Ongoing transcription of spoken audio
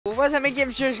What's up, my game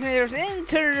listeners?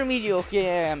 Intermediate.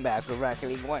 Okay, I'm back with Rocket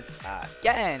League once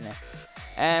again.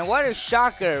 And what a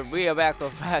shocker, we are back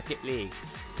with Rocket League.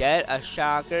 Get a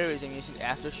shocker, is I'm using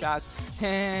Aftershock.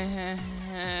 That's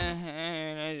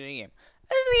the game.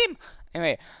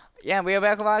 Anyway, yeah, we are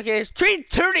back with Rocket League.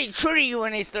 3:33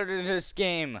 when I started this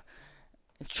game.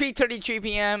 3:33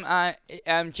 p.m.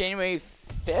 on January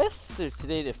 5th. Is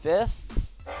today the 5th?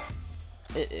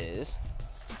 It is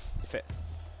the 5th.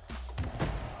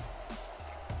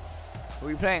 What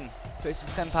are we playing? Play some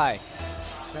Senpai.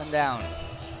 Sun down.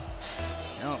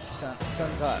 No,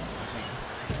 sun's up.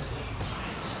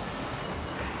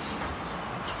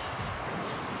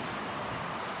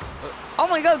 Oh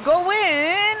my god, go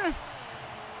in!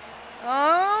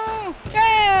 Oh,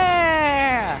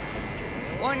 yeah!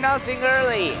 1-0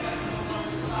 early.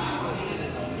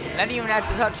 Not even have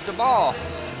to touch the ball.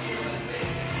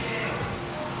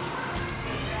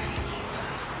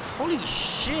 Holy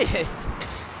shit!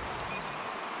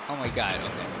 Oh my god,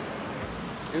 okay.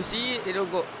 You see,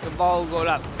 the ball will go a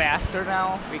lot faster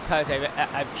now because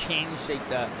I've changed like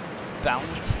the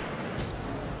bounce.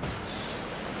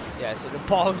 Yeah, so the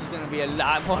ball is gonna be a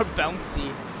lot more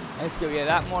bouncy. And it's gonna be a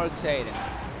lot more exciting.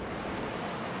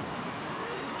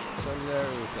 So low,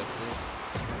 so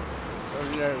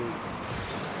low.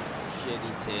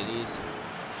 Shitty titties.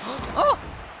 Oh!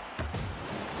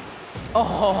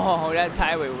 Oh, that's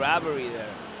highway robbery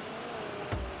there.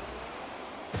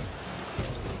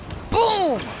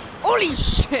 Boom! Holy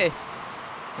shit!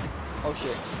 Oh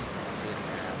shit.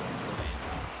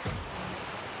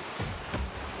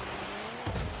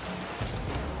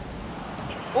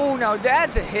 Oh, now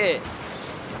that's a hit.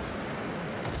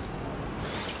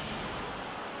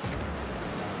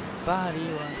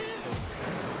 Body one.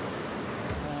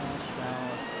 Smash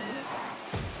out.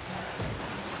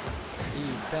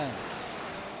 Defense.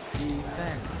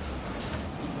 Defense.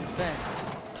 Defense.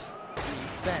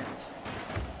 Defense.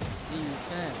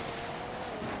 Defense.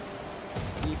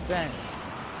 Defense.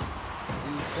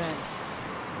 Defense.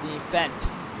 Defense.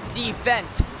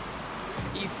 Defense.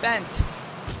 Defense.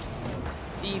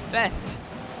 Defense.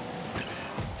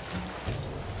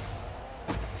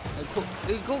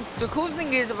 The cool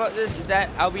thing is about this is that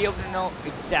I'll be able to know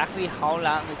exactly how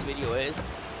long this video is.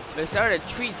 If I start at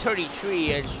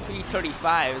 3:33 and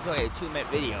 3:35, it's only a 2-minute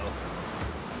video.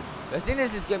 But I think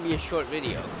this is gonna be a short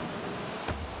video.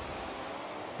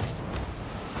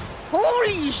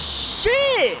 Holy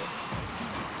shit!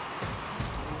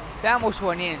 That almost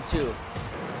went in too.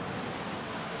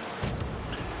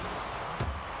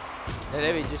 That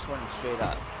maybe just went straight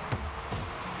up.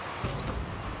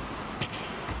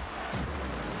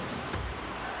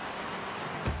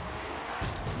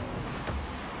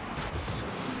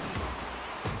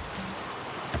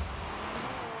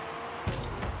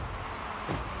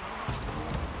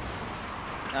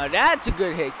 Now that's a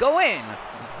good hit. Go in.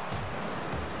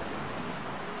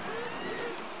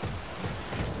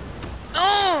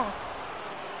 Oh!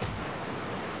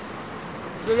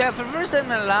 So yeah, for the first time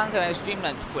in a long time I streamed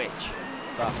on Twitch.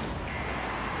 So.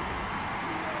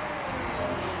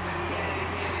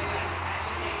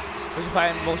 Which is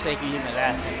probably most likely even the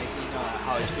last time you know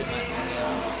how I stream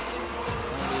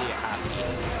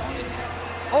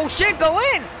on Oh shit, go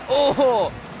in!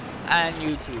 Oh! On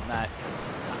YouTube, not.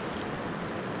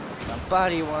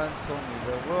 Somebody once told me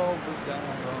the world was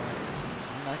gonna go.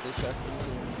 I'm not the shark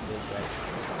this right.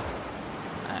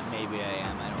 Maybe I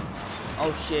am, I don't know.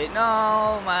 Oh shit,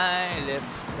 no, my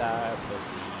lips are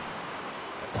pussy.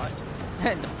 What?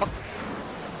 The fuck?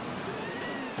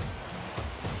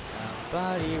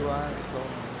 Somebody once told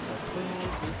me the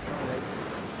pussy smell like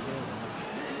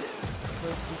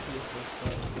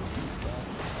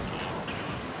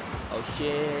Oh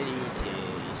shit,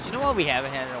 ETs. You know what we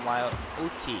haven't had in a while?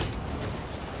 OT.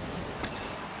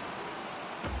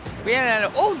 We haven't had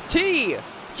an OT!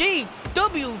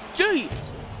 GWG!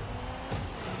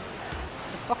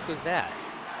 What the fuck was that?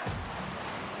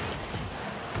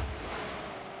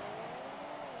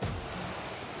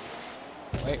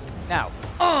 Wait, now.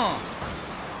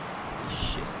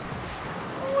 Shit.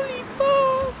 Holy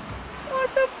fuck! What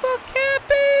the fuck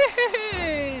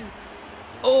happened?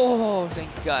 Oh, thank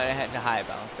God I had the high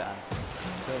bounce on.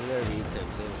 So literally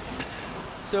this.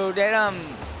 So that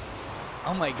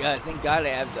oh my God, thank God I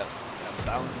have the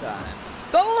bounce on.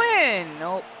 Go in!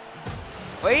 Nope.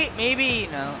 Wait, maybe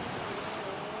no.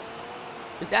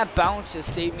 Cause that bounce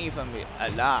just saved me from a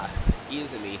loss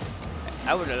easily.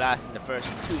 I would have lost in the first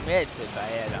 2 minutes if I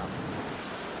had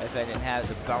if I didn't have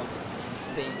the bounce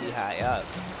insanely high up.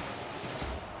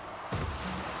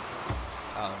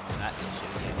 Oh no, not this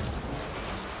shit again.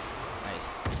 Nice.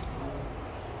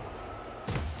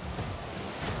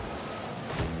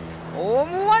 Oh,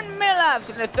 1 minute left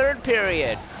in the third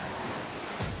period.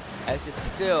 As it's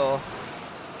still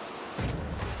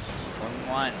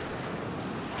 1-1.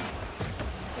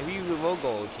 Maybe we will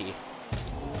go OT.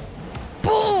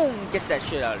 Boom! Get that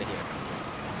shit out of here.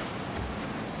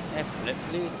 Flip,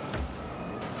 please.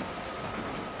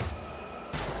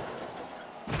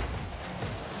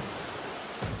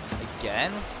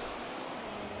 Again.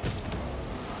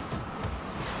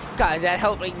 God, that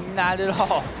helped me not at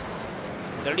all.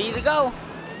 30 to go.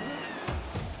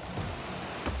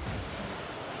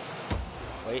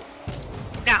 Wait.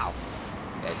 Now.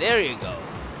 Yeah, there you go.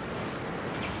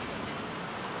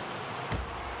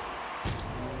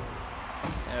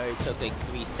 It already took like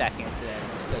 3 seconds and then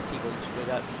it's just gonna keep going straight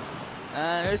up.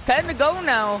 There's 10 to go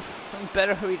now. We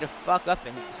better hurry the fuck up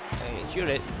and shoot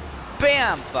it.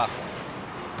 Bam! Fuck.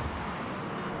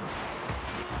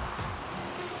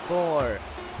 4,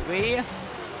 3,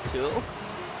 2,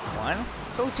 1.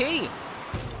 OT.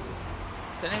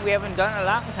 Something we haven't done in a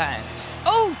long time.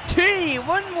 OT!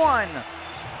 1-1.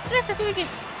 That's a good game.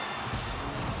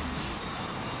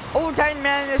 Overtime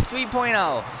Madness 3.0.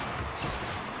 Now,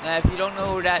 if you don't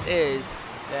know who that is,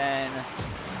 then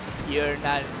you're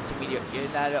not into you're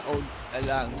not a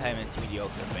long time into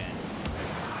mediocre fan.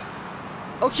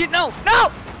 Oh shit! No!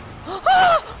 No!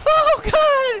 Oh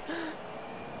god!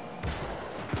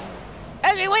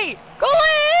 Anyway, go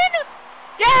in!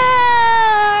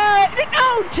 Yeah!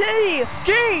 OT!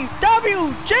 G!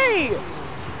 W! G!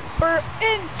 For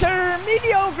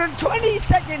intermediocre 20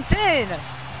 seconds in!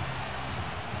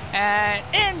 And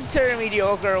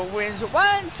intermediocre wins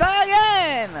once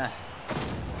again!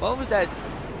 What was that?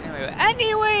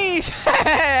 Anyways!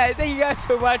 Thank you guys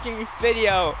for watching this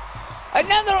video.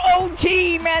 Another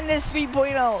OT Madness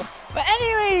 3.0. But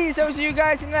anyways, I'll see you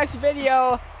guys in the next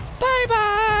video. Bye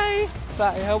bye!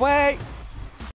 Bye away!